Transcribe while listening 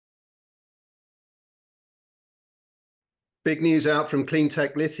Big news out from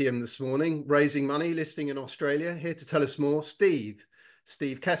CleanTech Lithium this morning, raising money, listing in Australia. Here to tell us more, Steve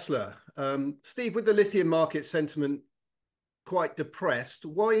Kesler. Steve, with the lithium market sentiment quite depressed,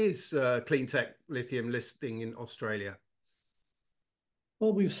 why is CleanTech Lithium listing in Australia?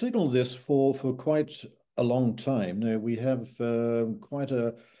 Well, we've signaled this for quite a long time. Now, we have quite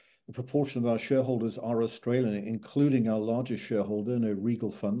a proportion of our shareholders are Australian, including our largest shareholder,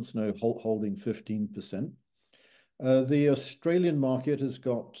 Regal Funds, holding 15%. The Australian market has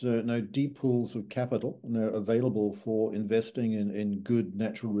got deep pools of capital available for investing in good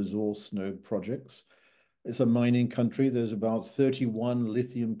natural resource projects. It's a mining country. There's about 31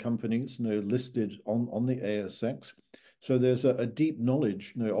 lithium companies listed on the ASX. So there's a deep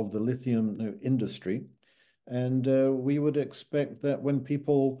knowledge of the lithium industry. And we would expect that when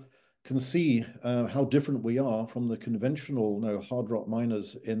people can see how different we are from the conventional hard rock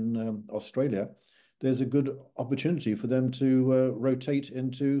miners in Australia, there's a good opportunity for them to rotate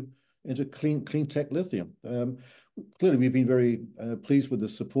into clean tech lithium. Clearly, we've been very pleased with the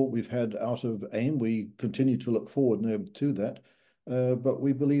support we've had out of AIM. We continue to look forward to that. But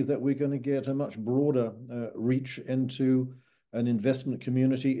we believe that we're going to get a much broader reach into an investment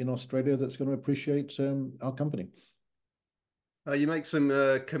community in Australia that's going to appreciate our company. You make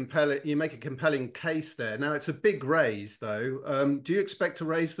you make a compelling case there. Now it's a big raise, though. Do you expect to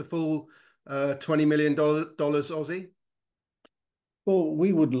raise the full $20 million Aussie? Well,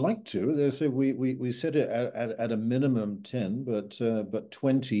 we would like to. So we set it at a minimum 10, but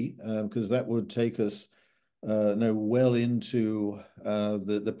 20, because that would take us well into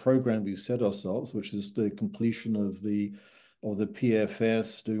the program we set ourselves, which is the completion of the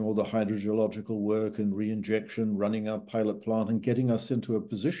PFS, doing all the hydrogeological work and re-injection, running our pilot plant, and getting us into a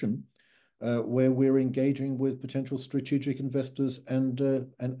position where we're engaging with potential strategic investors and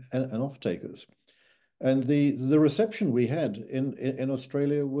off-takers. And the reception we had in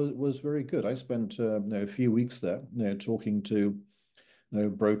Australia was very good. I spent a few weeks there, talking to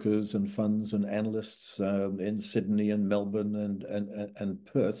brokers and funds and analysts in Sydney and Melbourne and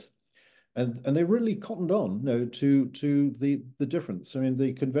Perth, and they really cottoned on to the difference. I mean,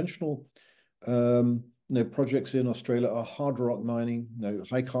 the conventional projects in Australia are hard rock mining,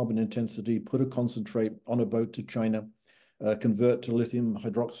 high carbon intensity, put a concentrate on a boat to China, convert to lithium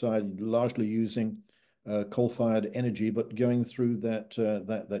hydroxide, largely using coal-fired energy, but going through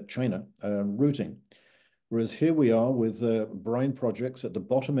that China routing. Whereas here we are with brine projects at the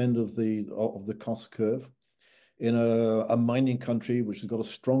bottom end of the cost curve in a mining country which has got a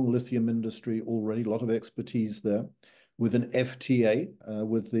strong lithium industry already, a lot of expertise there, with an FTA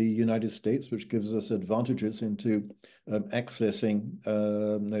with the United States, which gives us advantages into accessing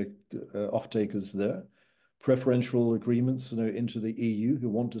off-takers there, preferential agreements into the EU, who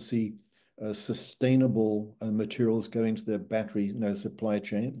want to see sustainable materials going to their battery supply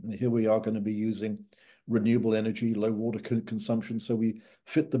chain. And here we are going to be using renewable energy, low water consumption, so we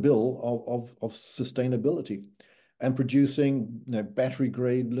fit the bill of sustainability, and producing battery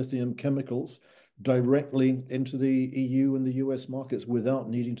grade lithium chemicals directly into the EU and the US markets without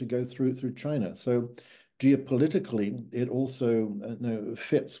needing to go through China. So geopolitically, it also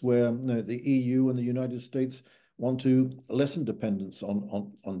fits where the EU and the United States want to lessen dependence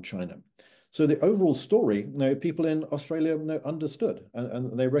on China. So the overall story, people in Australia understood,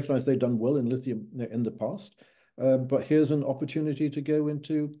 and they recognized they'd done well in lithium in the past. But here's an opportunity to go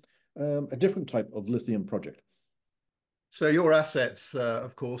into a different type of lithium project. So your assets,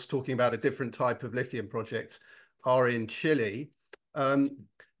 of course, talking about a different type of lithium project, are in Chile.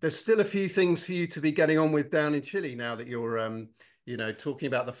 There's still a few things for you to be getting on with down in Chile now that you're, talking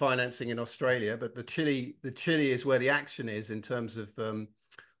about the financing in Australia. But the Chile is where the action is in terms of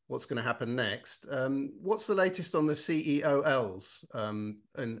what's going to happen next. What's the latest on the CEOLs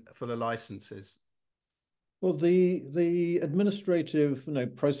and for the licenses? Well, the administrative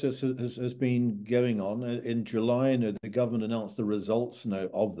process has been going on. In July, the government announced the results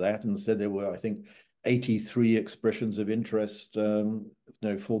of that and said there were, I think, 83 expressions of interest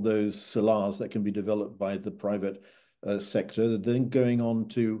for those salars that can be developed by the private sector. They're then going on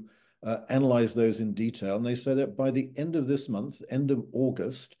to analyze those in detail. And they say that by the end of this month, end of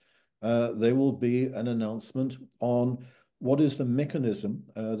August, there will be an announcement on what is the mechanism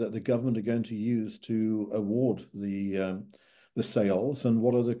that the government are going to use to award the sales, and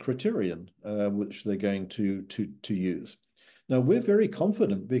what are the criterion which they're going to use. Now, we're very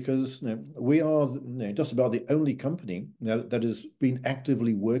confident because we are just about the only company that has been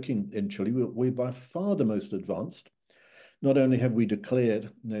actively working in Chile. We're by far the most advanced. Not only have we declared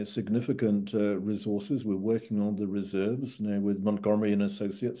significant resources, we're working on the reserves with Montgomery and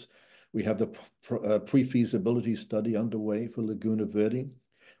Associates. We have the pre-feasibility study underway for Laguna Verde.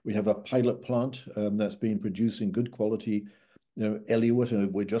 We have a pilot plant that's been producing good quality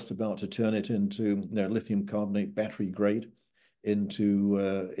eluate. We're just about to turn it into lithium carbonate battery grade into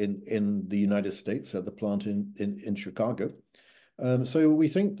in the United States at the plant in Chicago. So we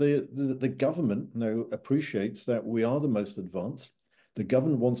think the government appreciates that we are the most advanced. The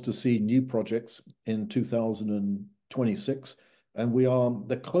government wants to see new projects in 2026, and we are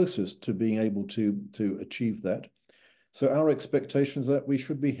the closest to being able to achieve that. So our expectation is that we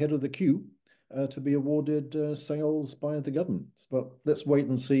should be head of the queue to be awarded sales by the government. But let's wait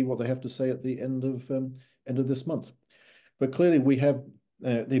and see what they have to say at the end of this month. But clearly, we have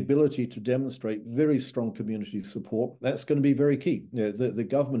the ability to demonstrate very strong community support. That's going to be very key. The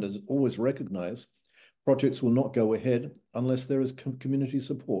government has always recognized projects will not go ahead unless there is community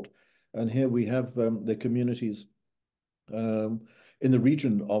support. And here we have the communities in the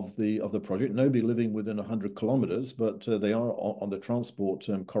region of the project, nobody living within 100 kilometers, but they are on the transport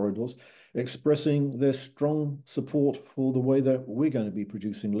corridors, expressing their strong support for the way that we're going to be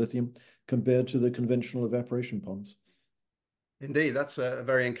producing lithium compared to the conventional evaporation ponds. Indeed, that's a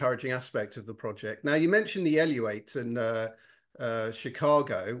very encouraging aspect of the project. Now, you mentioned the eluate and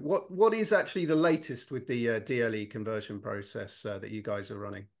Chicago. What is actually the latest with the DLE conversion process that you guys are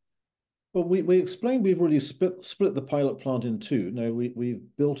running? Well, we explained we've really split the pilot plant in two. No, we've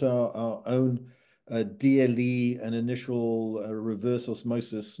built our own DLE, an initial reverse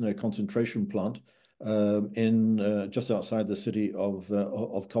osmosis concentration plant in just outside the city of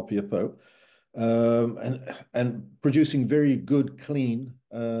Copiapó. And producing very good, clean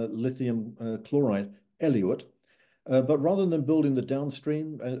lithium chloride eluate. But rather than building the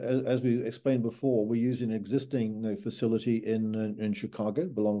downstream, as we explained before, we're using an existing facility in Chicago,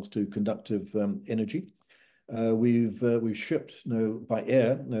 belongs to Conductive Energy. We've shipped by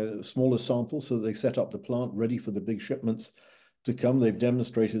air smaller samples so that they set up the plant ready for the big shipments to come. They've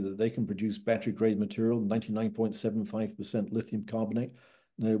demonstrated that they can produce battery grade material, 99.75% lithium carbonate,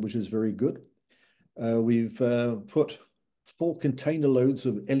 which is very good. We've put 4 container loads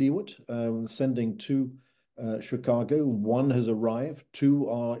of eluate, sending to Chicago. 1 has arrived, 2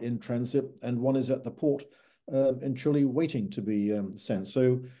 are in transit, and 1 is at the port in Chile waiting to be sent.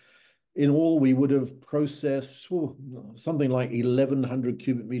 So in all, we would have processed something like 1,100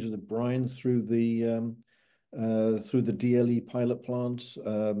 cubic meters of brine through the DLE pilot plant,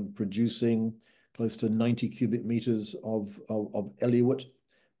 producing close to 90 cubic meters of eluate,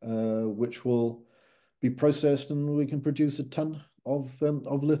 which will be processed, and we can produce a ton of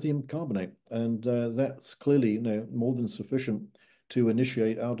lithium carbonate. And that's clearly more than sufficient to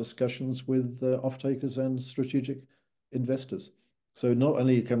initiate our discussions with off-takers and strategic investors. So not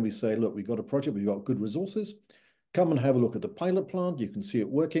only can we say, look, we've got a project, we've got good resources, come and have a look at the pilot plant, you can see it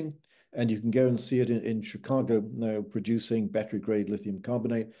working, and you can go and see it in Chicago now producing battery-grade lithium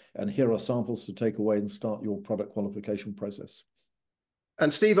carbonate, and here are samples to take away and start your product qualification process.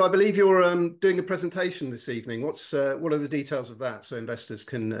 And Steve, I believe you're doing a presentation this evening. What are the details of that so investors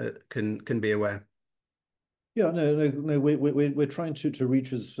can be aware? Yeah, no. We're trying to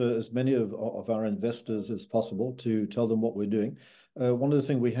reach as many of our investors as possible to tell them what we're doing. One of the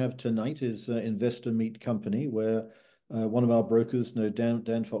things we have tonight is Investor Meet Company, where one of our brokers,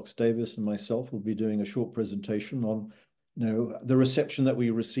 Dan Fox Davis, and myself will be doing a short presentation on the reception that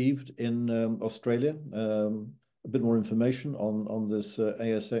we received in Australia. A bit more information on this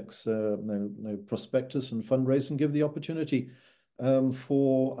ASX prospectus and fundraising, give the opportunity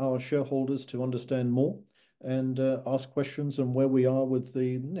for our shareholders to understand more and ask questions on where we are with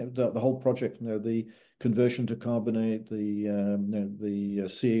the whole project, the conversion to carbonate, the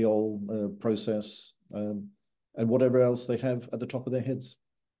CEOL process, and whatever else they have at the top of their heads.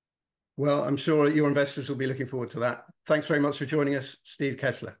 Well, I'm sure your investors will be looking forward to that. Thanks very much for joining us, Steve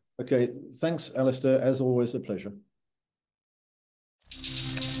Kesler. Okay, thanks, Alistair. As always, a pleasure.